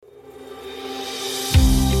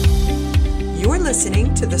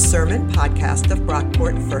listening to the Sermon Podcast of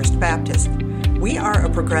Brockport First Baptist. We are a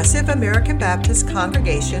progressive American Baptist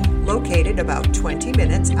congregation located about 20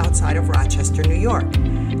 minutes outside of Rochester, New York.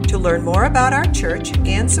 To learn more about our church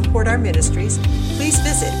and support our ministries, please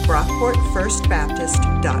visit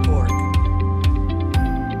brockportfirstbaptist.org.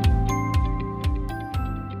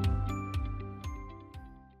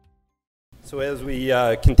 So as we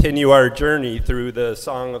continue our journey through the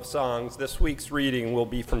Song of Songs, this week's reading will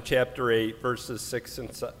be from chapter 8, verses 6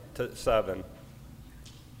 to 7.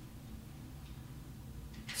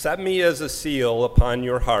 Set me as a seal upon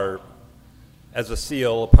your heart, as a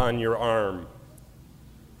seal upon your arm.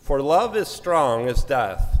 For love is strong as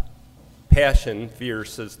death, passion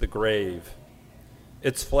fierce as the grave.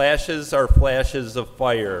 Its flashes are flashes of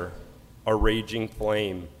fire, a raging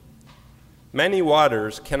flame. Many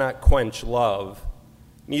waters cannot quench love,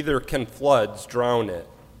 neither can floods drown it.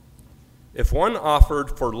 If one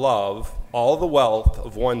offered for love all the wealth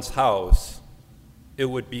of one's house, it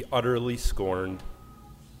would be utterly scorned.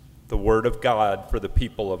 The word of God for the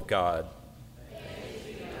people of God.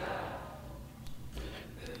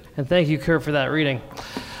 And thank you, Kurt, for that reading.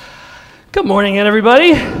 Good morning,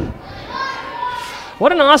 everybody.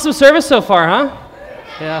 What an awesome service so far, huh?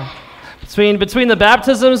 Yeah. Between the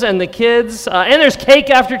baptisms and the kids, and there's cake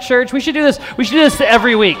after church. We should do this. We should do this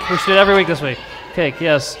every week. We should do it every week this week. Cake,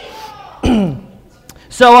 yes.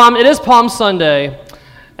 So it is Palm Sunday,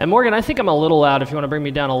 and Morgan, I think I'm a little loud. If you want to bring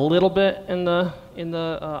me down a little bit in the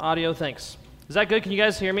audio, thanks. Is that good? Can you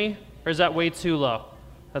guys hear me, or is that way too low?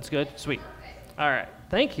 That's good. Sweet. All right.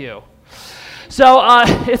 Thank you. So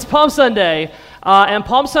it's Palm Sunday, and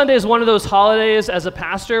Palm Sunday is one of those holidays as a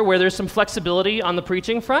pastor where there's some flexibility on the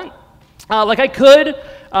preaching front. I could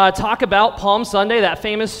talk about Palm Sunday, that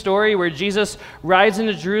famous story where Jesus rides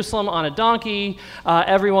into Jerusalem on a donkey.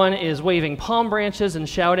 Everyone is waving palm branches and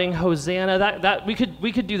shouting Hosanna. That we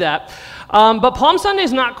could do that. But Palm Sunday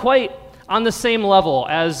is not quite on the same level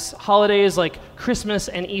as holidays like Christmas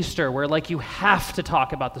and Easter, where you have to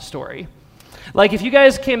talk about the story. If you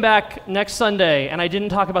guys came back next Sunday and I didn't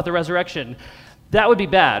talk about the resurrection, that would be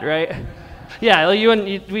bad, right? Yeah,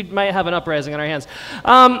 we might have an uprising on our hands.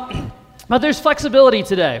 But there's flexibility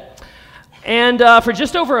today. And for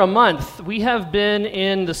just over a month, we have been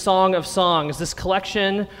in the Song of Songs, this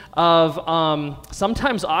collection of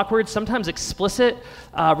sometimes awkward, sometimes explicit,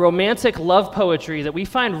 romantic love poetry that we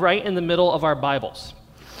find right in the middle of our Bibles.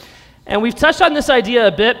 And we've touched on this idea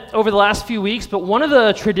a bit over the last few weeks, but one of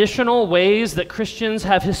the traditional ways that Christians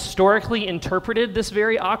have historically interpreted this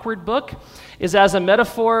very awkward book is as a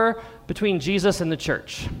metaphor between Jesus and the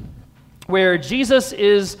church, where Jesus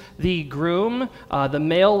is the groom, the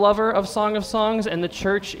male lover of Song of Songs, and the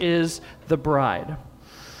church is the bride.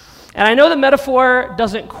 And I know the metaphor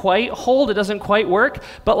doesn't quite hold, it doesn't quite work,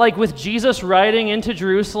 but with Jesus riding into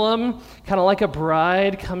Jerusalem, kind of like a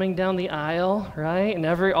bride coming down the aisle, right? And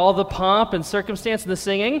all the pomp and circumstance and the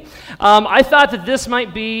singing, I thought that this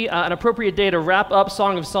might be an appropriate day to wrap up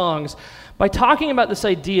Song of Songs by talking about this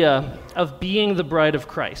idea of being the bride of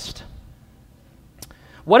Christ.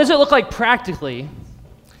 What does it look like practically,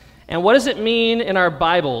 and what does it mean in our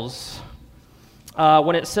Bibles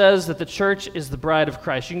when it says that the church is the bride of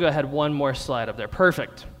Christ? You can go ahead, one more slide up there.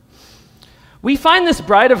 Perfect. We find this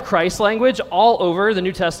bride of Christ language all over the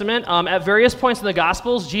New Testament. At various points in the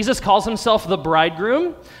Gospels, Jesus calls himself the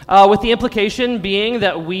bridegroom, with the implication being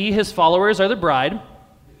that we, his followers, are the bride.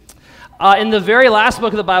 In the very last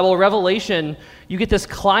book of the Bible, Revelation, you get this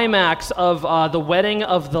climax of the wedding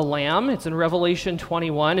of the Lamb. It's in Revelation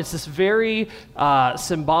 21. It's this very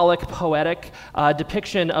symbolic, poetic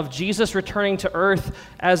depiction of Jesus returning to earth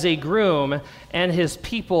as a groom, and his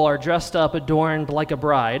people are dressed up, adorned like a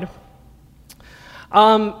bride.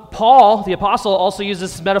 Paul, the apostle, also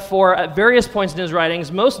uses this metaphor at various points in his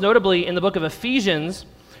writings, most notably in the book of Ephesians,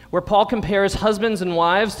 where Paul compares husbands and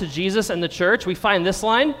wives to Jesus and the church. We find this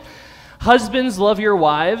line: "Husbands, love your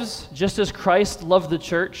wives, just as Christ loved the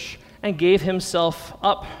church and gave himself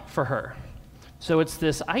up for her." So it's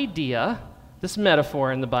this idea, this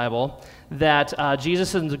metaphor in the Bible, that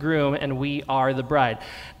Jesus is the groom and we are the bride.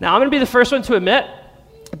 Now, I'm going to be the first one to admit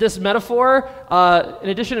this metaphor, in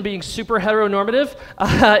addition to being super heteronormative,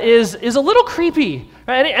 is a little creepy.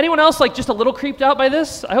 Right? Anyone else just a little creeped out by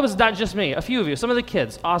this? I hope it's not just me. A few of you. Some of the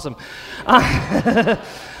kids. Awesome.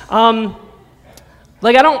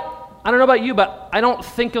 I don't know about you, but I don't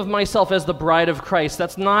think of myself as the bride of Christ.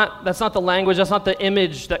 That's not the language, that's not the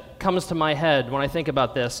image that comes to my head when I think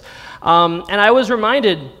about this. And I was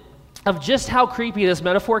reminded of just how creepy this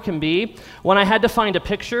metaphor can be when I had to find a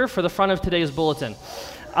picture for the front of today's bulletin.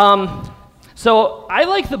 So I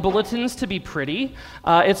like the bulletins to be pretty.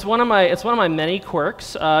 It's one of my many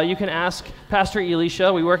quirks. You can ask Pastor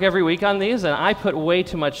Elisha. We work every week on these, and I put way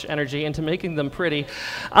too much energy into making them pretty.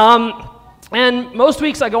 And most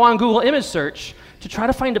weeks I go on Google image search to try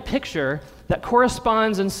to find a picture that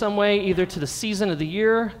corresponds in some way either to the season of the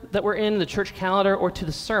year that we're in, the church calendar, or to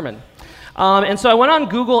the sermon. And so I went on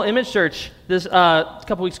Google image search this a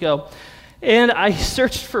couple weeks ago, and I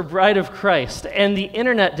searched for Bride of Christ, and the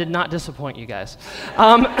internet did not disappoint, you guys.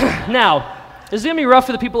 Now, this is going to be rough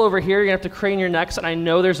for the people over here. You're going to have to crane your necks, and I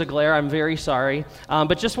know there's a glare. I'm very sorry.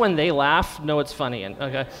 But just when they laugh, know it's funny.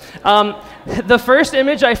 Okay. The first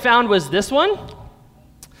image I found was this one.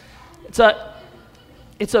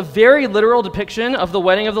 It's a very literal depiction of the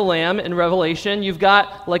wedding of the Lamb in Revelation. You've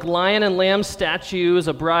got like lion and lamb statues,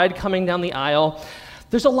 a bride coming down the aisle.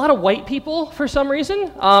 There's a lot of white people for some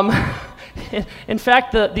reason. In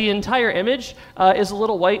fact, the entire image is a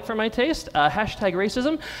little white for my taste. Hashtag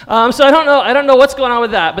racism. So I don't know what's going on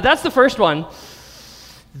with that, but that's the first one.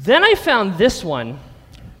 Then I found this one.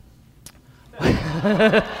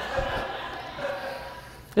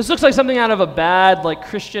 This looks like something out of a bad, like,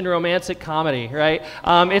 Christian romantic comedy, right?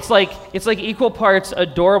 It's like equal parts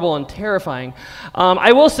adorable and terrifying.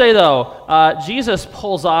 I will say, though, Jesus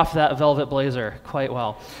pulls off that velvet blazer quite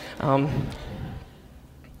well.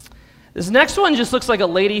 This next one just looks like a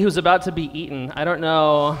lady who's about to be eaten. I don't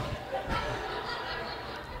know.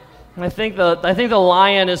 I think the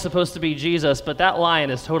lion is supposed to be Jesus, but that lion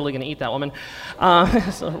is totally going to eat that woman.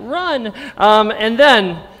 So run. And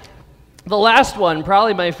then the last one,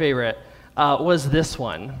 probably my favorite, was this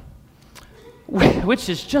one, which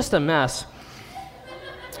is just a mess.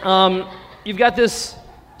 You've got this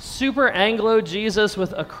super Anglo Jesus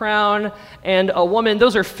with a crown and a woman.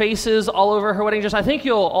 Those are faces all over her wedding dress. I think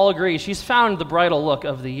you'll all agree she's found the bridal look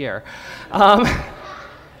of the year. All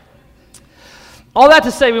that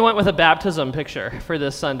to say, we went with a baptism picture for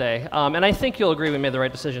this Sunday, and I think you'll agree we made the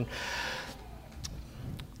right decision.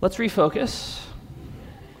 Let's refocus.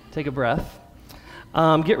 Take a breath.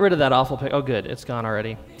 Get rid of that awful picture. Oh, good. It's gone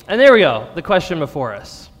already. And there we go. The question before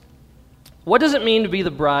us. What does it mean to be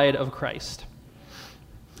the bride of Christ?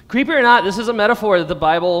 Creepy or not, this is a metaphor that the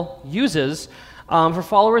Bible uses for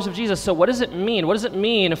followers of Jesus. So what does it mean? What does it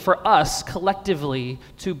mean for us collectively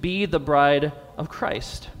to be the bride of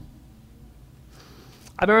Christ?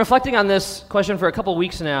 I've been reflecting on this question for a couple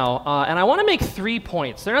weeks now, and I want to make 3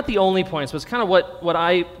 points. They're not the only points, but it's kind of what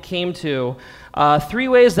I came to. 3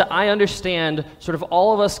 ways that I understand sort of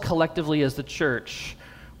all of us collectively as the church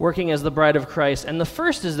working as the bride of Christ. And the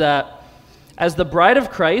first is that as the bride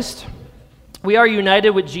of Christ, we are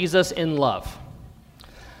united with Jesus in love.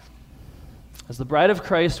 As the bride of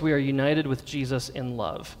Christ, we are united with Jesus in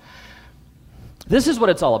love. This is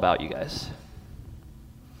what it's all about, you guys.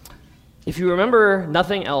 If you remember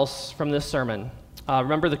nothing else from this sermon,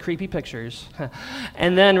 remember the creepy pictures,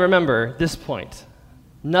 and then remember this point.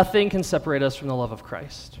 Nothing can separate us from the love of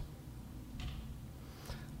Christ.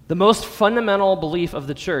 The most fundamental belief of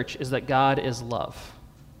the church is that God is love.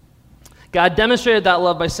 God demonstrated that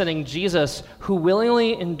love by sending Jesus, who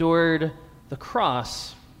willingly endured the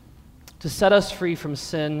cross to set us free from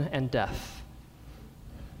sin and death.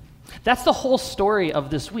 That's the whole story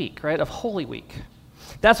of this week, right? Of Holy Week.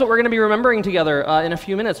 That's what we're going to be remembering together in a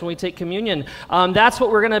few minutes when we take communion. That's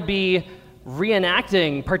what we're going to be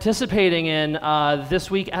reenacting, participating in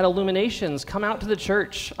this week at Illuminations. Come out to the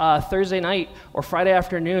church Thursday night or Friday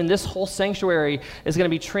afternoon. This whole sanctuary is going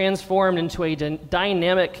to be transformed into a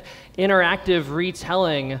dynamic, interactive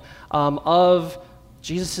retelling of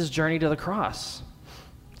Jesus' journey to the cross.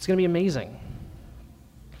 It's going to be amazing.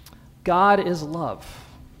 God is love.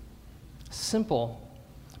 Simple,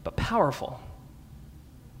 but powerful.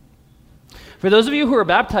 For those of you who are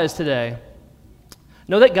baptized today,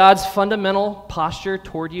 know that God's fundamental posture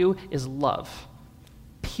toward you is love,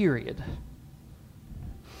 period.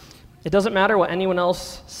 It doesn't matter what anyone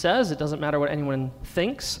else says. It doesn't matter what anyone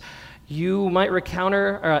thinks. You might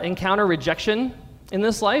encounter rejection in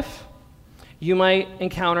this life. You might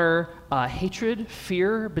encounter hatred,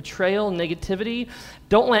 fear, betrayal, negativity.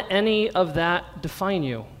 Don't let any of that define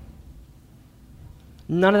you.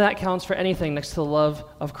 None of that counts for anything next to the love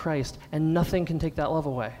of Christ, and nothing can take that love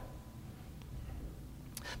away.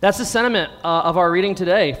 That's the sentiment of our reading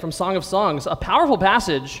today from Song of Songs, a powerful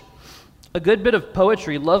passage, a good bit of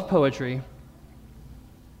poetry, love poetry.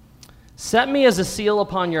 Set me as a seal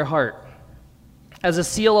upon your heart, as a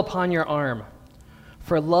seal upon your arm,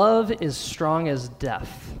 for love is strong as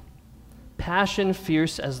death, passion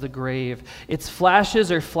fierce as the grave. Its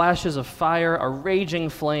flashes are flashes of fire, a raging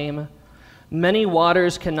flame. Many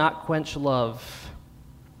waters cannot quench love.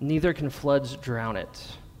 neither can floods drown it.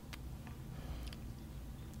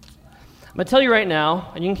 I'm going to tell you right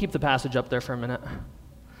now, and you can keep the passage up there for a minute. I'm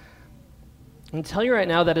going to tell you right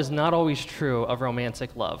now that is not always true of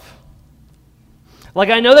romantic love. Like,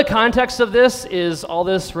 I know the context of this is all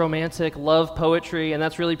this romantic love poetry, and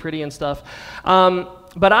that's really pretty and stuff.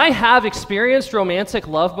 But I have experienced romantic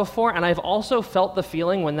love before, and I've also felt the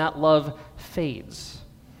feeling when that love fades.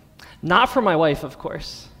 Not for my wife, of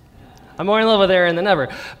course. I'm more in love with Erin than ever.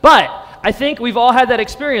 But I think we've all had that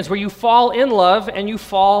experience where you fall in love and you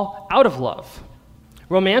fall out of love.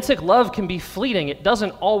 Romantic love can be fleeting. It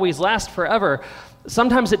doesn't always last forever.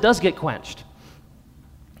 Sometimes it does get quenched.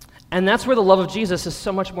 And that's where the love of Jesus is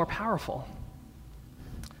so much more powerful.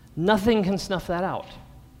 Nothing can snuff that out.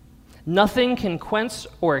 Nothing can quench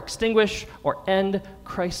or extinguish or end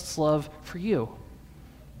Christ's love for you.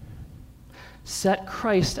 Set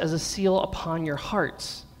Christ as a seal upon your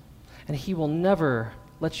hearts, and he will never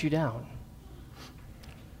let you down.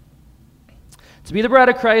 To be the bride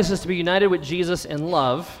of Christ is to be united with Jesus in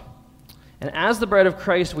love, and as the bride of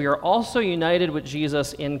Christ, we are also united with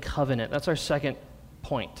Jesus in covenant. That's our second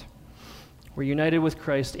point. We're united with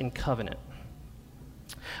Christ in covenant.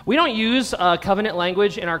 We don't use covenant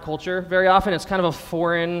language in our culture very often. It's kind of a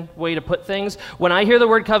foreign way to put things. When I hear the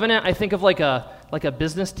word covenant, I think of like a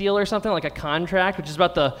business deal or something, like a contract, which is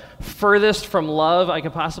about the furthest from love I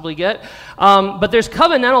could possibly get. But there's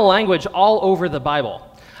covenantal language all over the Bible.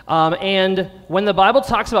 And when the Bible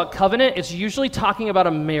talks about covenant, it's usually talking about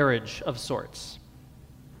a marriage of sorts.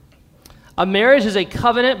 A marriage is a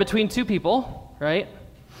covenant between two people, right?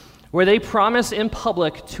 Where they promise in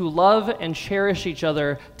public to love and cherish each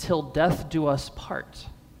other till death do us part.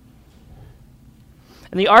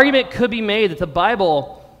 And the argument could be made that the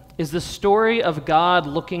Bible is the story of God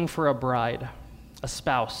looking for a bride, a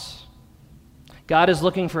spouse. God is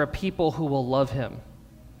looking for a people who will love him,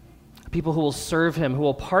 people who will serve him, who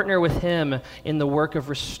will partner with him in the work of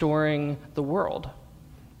restoring the world.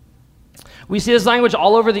 We see this language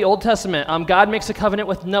all over the Old Testament. God makes a covenant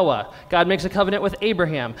with Noah. God makes a covenant with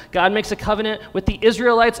Abraham. God makes a covenant with the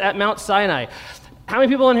Israelites at Mount Sinai. How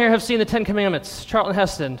many people in here have seen the Ten Commandments? Charlton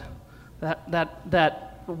Heston,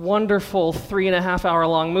 that wonderful 3.5 hour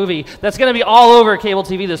long movie that's going to be all over cable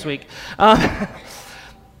TV this week.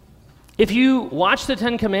 If you watch the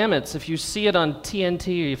Ten Commandments, if you see it on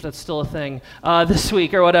TNT, if that's still a thing, this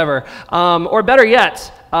week or whatever, or better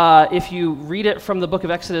yet, if you read it from the book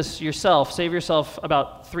of Exodus yourself, save yourself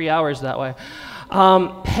about 3 hours that way,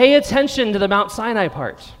 pay attention to the Mount Sinai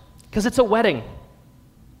part, because it's a wedding.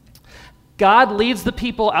 God leads the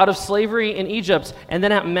people out of slavery in Egypt, and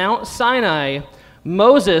then at Mount Sinai,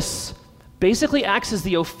 Moses basically acts as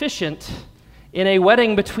the officiant in a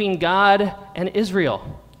wedding between God and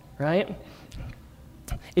Israel. Right?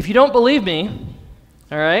 If you don't believe me,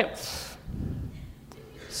 all right,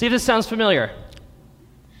 see if this sounds familiar.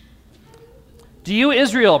 Do you,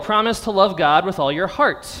 Israel, promise to love God with all your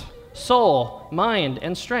heart, soul, mind,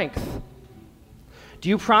 and strength? Do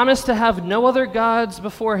you promise to have no other gods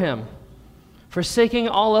before him, forsaking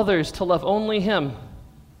all others to love only him?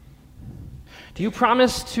 Do you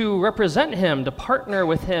promise to represent him, to partner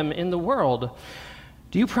with him in the world?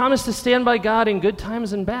 Do you promise to stand by God in good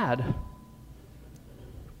times and bad,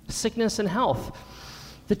 sickness and health?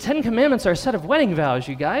 The Ten Commandments are a set of wedding vows,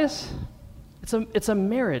 you guys. It's a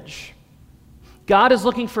marriage. God is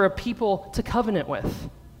looking for a people to covenant with.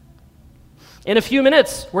 In a few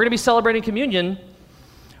minutes, we're going to be celebrating communion,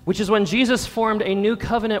 which is when Jesus formed a new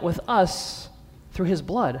covenant with us through his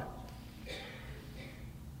blood.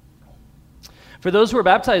 For those who are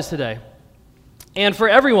baptized today, and for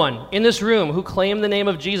everyone in this room who claim the name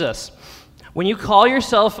of Jesus, when you call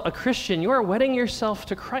yourself a Christian, you are wedding yourself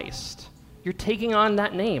to Christ. You're taking on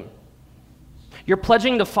that name. You're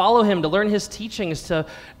pledging to follow him, to learn his teachings, to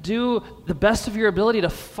do the best of your ability to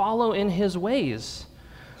follow in his ways.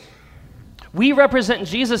 We represent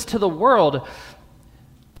Jesus to the world.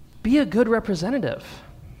 Be a good representative,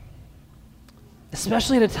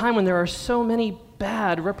 especially at a time when there are so many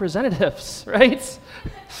bad representatives, right?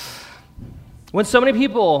 When so many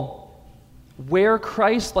people wear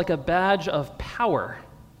Christ like a badge of power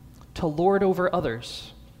to lord over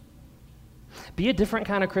others. Be a different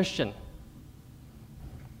kind of Christian.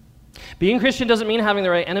 Being Christian doesn't mean having the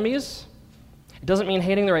right enemies. It doesn't mean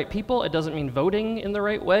hating the right people. It doesn't mean voting in the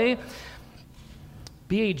right way.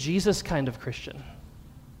 Be a Jesus kind of Christian.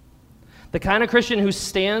 The kind of Christian who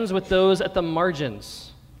stands with those at the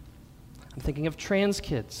margins. I'm thinking of trans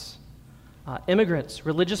kids. Immigrants,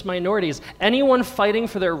 religious minorities, anyone fighting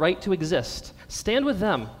for their right to exist. Stand with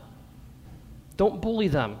them. Don't bully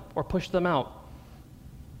them or push them out.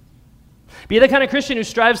 Be the kind of Christian who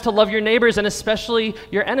strives to love your neighbors and especially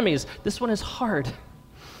your enemies. This one is hard.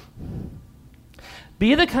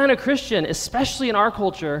 Be the kind of Christian, especially in our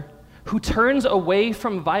culture, who turns away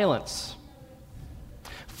from violence.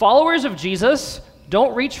 Followers of Jesus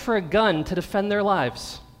don't reach for a gun to defend their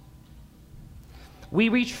lives. We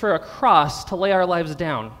reach for a cross to lay our lives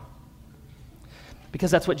down, because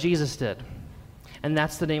that's what Jesus did, and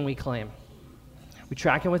that's the name we claim. We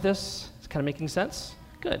tracking with this? It's kind of making sense?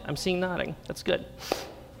 Good. I'm seeing nodding. That's good.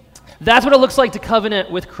 That's what it looks like to covenant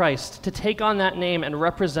with Christ, to take on that name and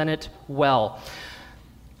represent it well.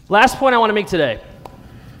 Last point I want to make today,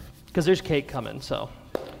 because there's cake coming, so,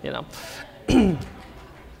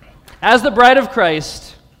 As the bride of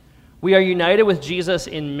Christ, we are united with Jesus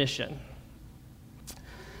in mission.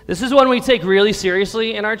 This is one we take really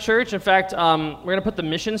seriously in our church. In fact, we're going to put the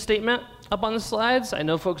mission statement up on the slides. I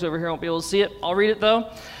know folks over here won't be able to see it. I'll read it,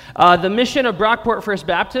 though. The mission of Brockport First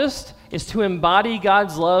Baptist is to embody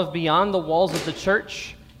God's love beyond the walls of the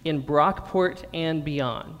church in Brockport and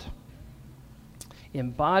beyond.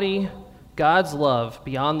 Embody God's love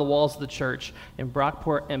beyond the walls of the church in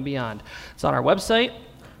Brockport and beyond. It's on our website.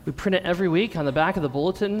 We print it every week on the back of the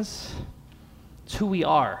bulletins. It's who we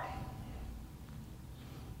are.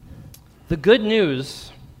 The good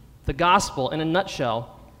news, the gospel in a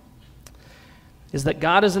nutshell, is that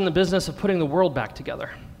God is in the business of putting the world back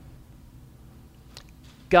together.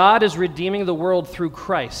 God is redeeming the world through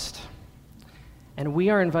Christ, and we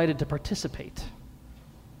are invited to participate.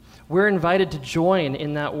 We're invited to join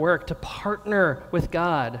in that work, to partner with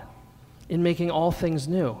God in making all things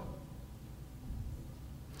new.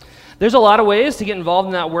 There's a lot of ways to get involved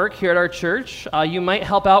in that work here at our church. You might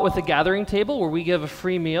help out with the gathering table, where we give a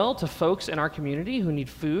free meal to folks in our community who need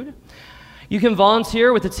food. You can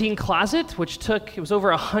volunteer with the teen closet, which it was over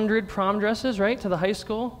 100 prom dresses, right, to the high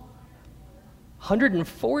school.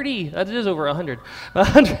 140, that is over 100.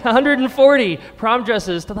 140 prom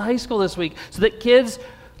dresses to the high school this week, so that kids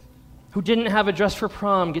who didn't have a dress for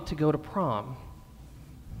prom get to go to prom.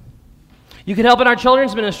 You can help in our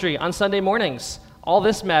children's ministry on Sunday mornings. All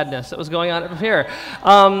this madness that was going on up here.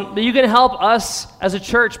 You can help us as a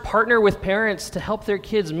church partner with parents to help their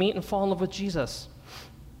kids meet and fall in love with Jesus.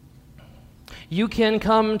 You can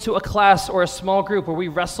come to a class or a small group where we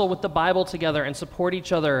wrestle with the Bible together and support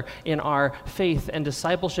each other in our faith and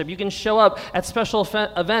discipleship. You can show up at special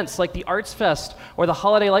events like the Arts Fest or the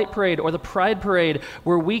Holiday Light Parade or the Pride Parade,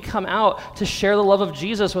 where we come out to share the love of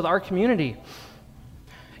Jesus with our community.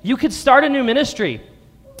 You could start a new ministry.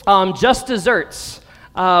 Just Desserts,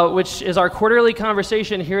 which is our quarterly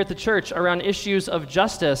conversation here at the church around issues of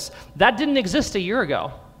justice. That didn't exist a year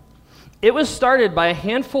ago. It was started by a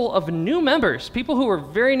handful of new members, people who were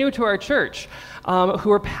very new to our church,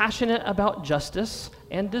 who are passionate about justice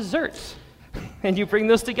and desserts. And you bring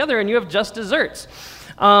those together and you have Just Desserts.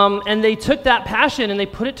 And they took that passion and they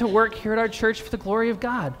put it to work here at our church for the glory of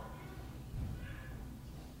God.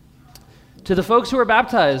 To the folks who are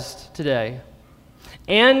baptized today,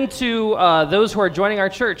 and to those who are joining our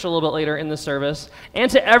church a little bit later in the service, and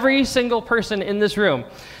to every single person in this room,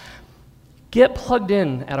 get plugged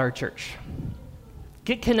in at our church.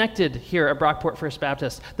 Get connected here at Brockport First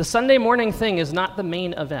Baptist. The Sunday morning thing is not the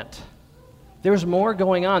main event. There's more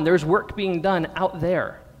going on. There's work being done out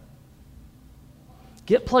there.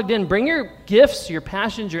 Get plugged in. Bring your gifts, your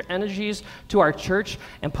passions, your energies to our church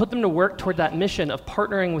and put them to work toward that mission of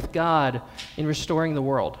partnering with God in restoring the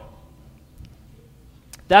world.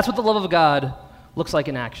 That's what the love of God looks like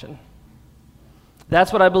in action.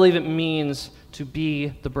 That's what I believe it means to be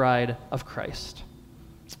the bride of Christ.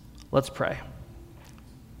 Let's pray.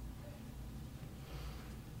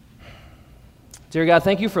 Dear God,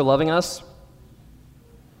 thank you for loving us.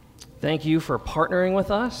 Thank you for partnering with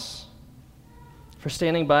us, for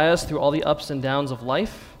standing by us through all the ups and downs of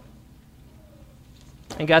life.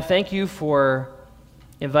 And God, thank you for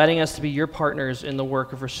inviting us to be your partners in the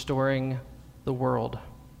work of restoring the world,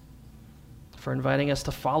 for inviting us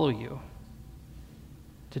to follow you,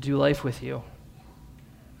 to do life with you.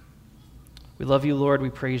 We love you, Lord.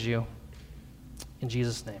 We praise you. In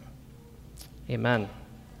Jesus' name, amen.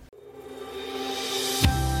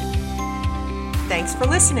 Thanks for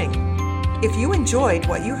listening. If you enjoyed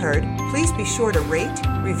what you heard, please be sure to rate,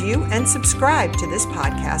 review, and subscribe to this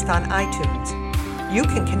podcast on iTunes. You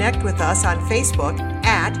can connect with us on Facebook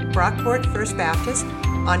at Brockport First Baptist,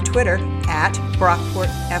 on Twitter at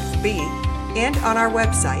BrockportFB, and on our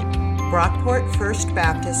website,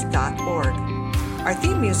 brockportfirstbaptist.org. Our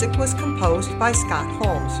theme music was composed by Scott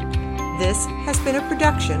Holmes. This has been a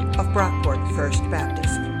production of Brockport First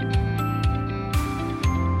Baptist.